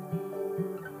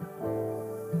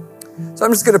 So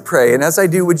I'm just going to pray. And as I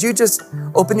do, would you just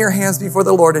open your hands before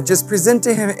the Lord and just present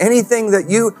to him anything that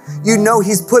you know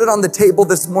he's put it on the table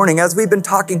this morning. As we've been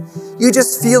talking, you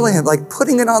just feel him like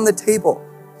putting it on the table.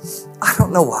 I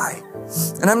don't know why.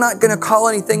 And I'm not going to call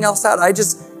anything else out.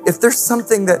 If there's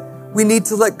something that we need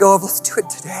to let go of, let's do it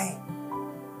today.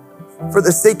 For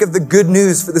the sake of the good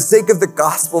news, for the sake of the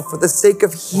gospel, for the sake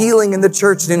of healing in the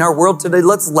church and in our world today,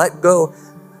 let's let go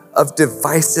of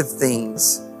divisive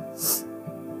things.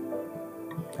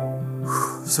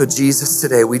 So Jesus,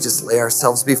 today we just lay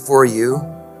ourselves before you.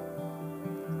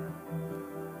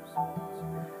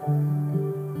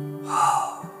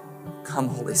 Come,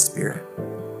 Holy Spirit.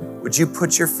 Would you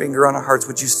put your finger on our hearts?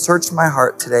 Would you search my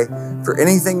heart today for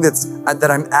anything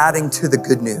that I'm adding to the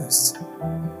good news?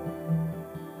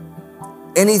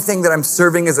 Anything that I'm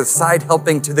serving as a side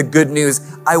helping to the good news,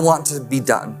 I want to be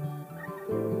done.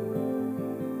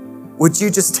 Would you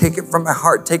just take it from my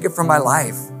heart, take it from my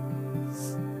life?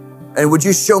 And would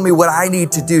you show me what I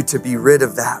need to do to be rid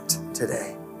of that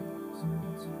today?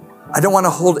 I don't want to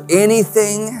hold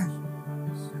anything.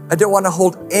 I don't want to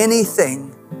hold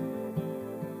anything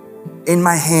in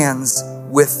my hands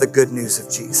with the good news of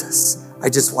Jesus. I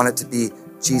just want it to be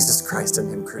Jesus Christ and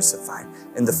Him crucified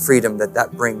and the freedom that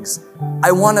that brings.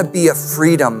 I want to be a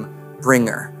freedom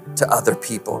bringer to other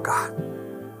people, God.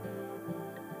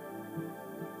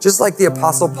 Just like the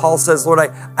Apostle Paul says, Lord,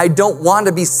 I don't want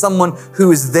to be someone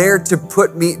who is there to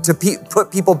put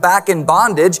people back in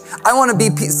bondage. I want to be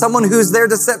someone who's there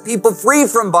to set people free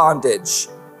from bondage.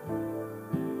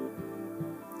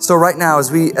 So right now,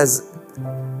 as we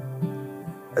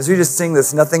just sing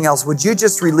this, nothing else, would you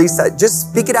just release that?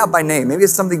 Just speak it out by name. Maybe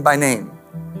it's something by name.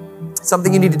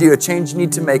 Something you need to do, a change you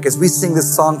need to make as we sing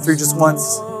this song through just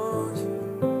once.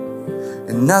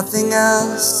 And nothing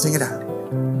else, sing it out.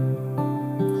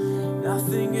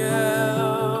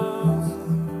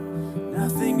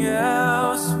 Nothing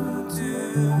else will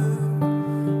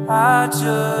do. I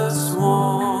just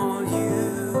want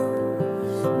you.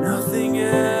 Nothing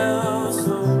else,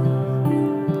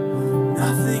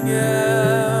 nothing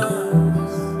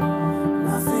else,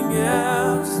 nothing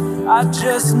else. I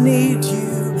just need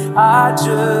you. I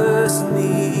just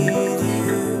need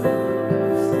you.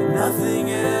 Nothing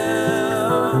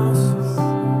else,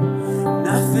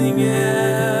 nothing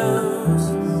else,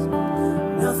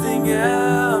 nothing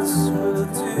else will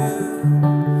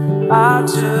do. I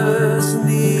just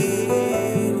need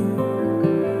you.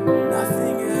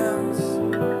 Nothing else,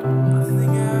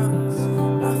 nothing else,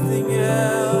 nothing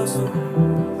else,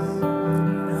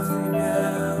 nothing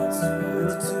else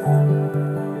will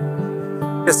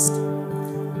do. Just,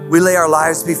 we lay our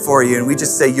lives before you and we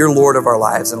just say, you're Lord of our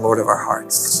lives and Lord of our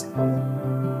hearts.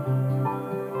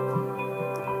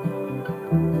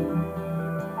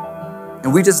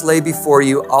 And we just lay before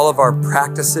you all of our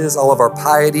practices, all of our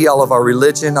piety, all of our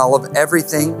religion, all of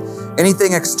everything,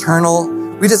 anything external.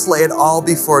 We just lay it all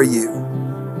before you.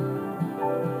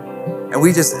 And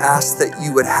we just ask that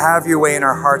you would have your way in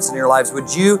our hearts and your lives.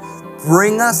 Would you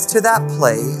bring us to that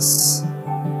place?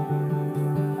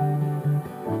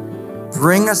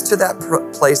 Bring us to that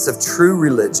place of true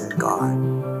religion, God.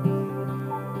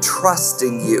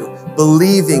 Trusting you,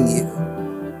 believing you.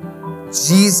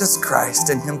 Jesus Christ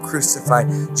and Him crucified.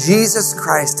 Jesus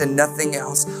Christ and nothing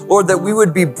else. Lord, that we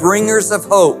would be bringers of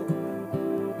hope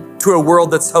to a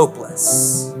world that's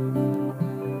hopeless.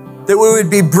 That we would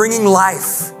be bringing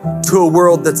life to a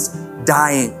world that's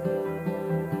dying.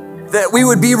 That we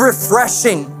would be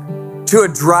refreshing to a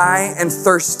dry and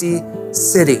thirsty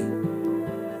city.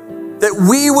 That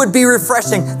we would be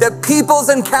refreshing, that people's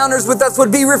encounters with us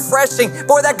would be refreshing.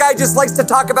 Boy, that guy just likes to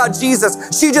talk about Jesus.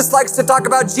 She just likes to talk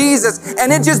about Jesus.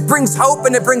 And it just brings hope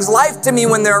and it brings life to me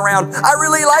when they're around. I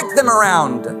really like them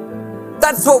around.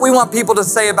 That's what we want people to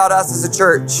say about us as a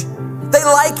church. They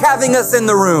like having us in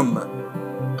the room.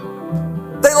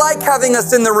 They like having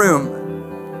us in the room.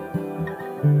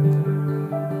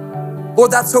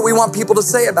 Lord, that's what we want people to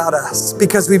say about us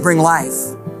because we bring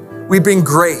life. We bring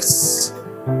grace.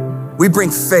 We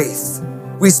bring faith.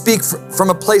 We speak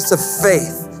from a place of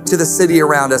faith to the city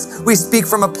around us. We speak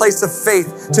from a place of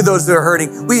faith to those that are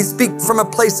hurting. We speak from a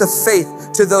place of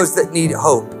faith to those that need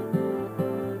hope.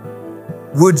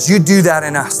 Would you do that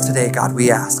in us today, God,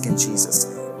 we ask in Jesus'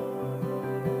 name.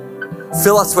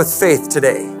 Fill us with faith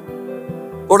today.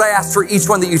 Lord, I ask for each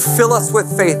one that you'd fill us with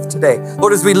faith today.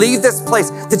 Lord, as we leave this place,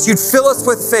 that you'd fill us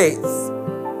with faith.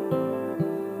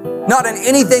 Not in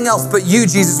anything else but you,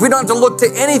 Jesus. We don't have to look to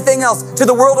anything else, to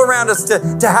the world around us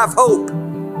to have hope.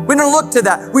 We don't look to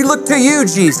that. We look to you,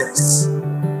 Jesus.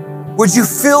 Would you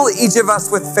fill each of us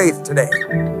with faith today?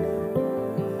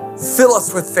 Fill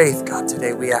us with faith, God,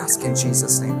 today, we ask in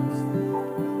Jesus' name.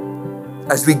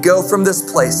 As we go from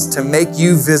this place to make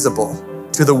you visible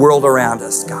to the world around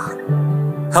us, God,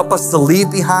 help us to leave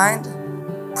behind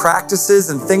practices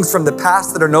and things from the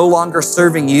past that are no longer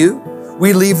serving you.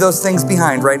 We leave those things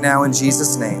behind right now in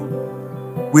Jesus' name.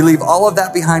 We leave all of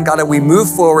that behind, God, and we move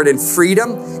forward in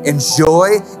freedom, in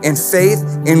joy, in faith,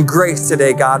 in grace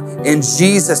today, God, in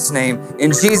Jesus' name.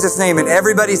 In Jesus' name. And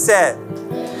everybody said,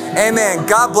 amen.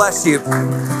 God bless you.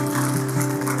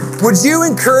 Would you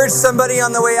encourage somebody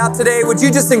on the way out today? Would you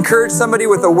just encourage somebody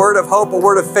with a word of hope, a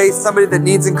word of faith, somebody that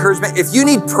needs encouragement? If you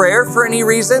need prayer for any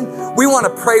reason, we want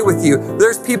to pray with you.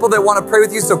 There's people that want to pray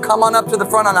with you, so come on up to the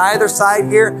front on either side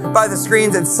here by the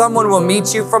screens, and someone will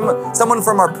meet you. Someone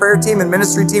from our prayer team and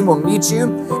ministry team will meet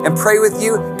you and pray with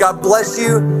you. God bless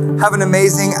you. Have an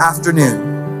amazing afternoon.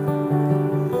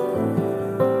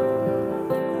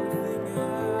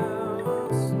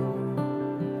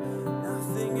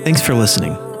 Thanks for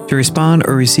listening. To respond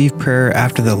or receive prayer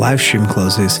after the live stream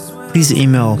closes, please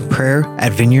email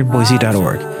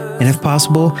prayer@vineyardboise.org, and if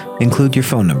possible, include your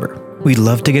phone number. We'd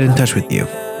love to get in touch with you.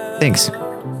 Thanks.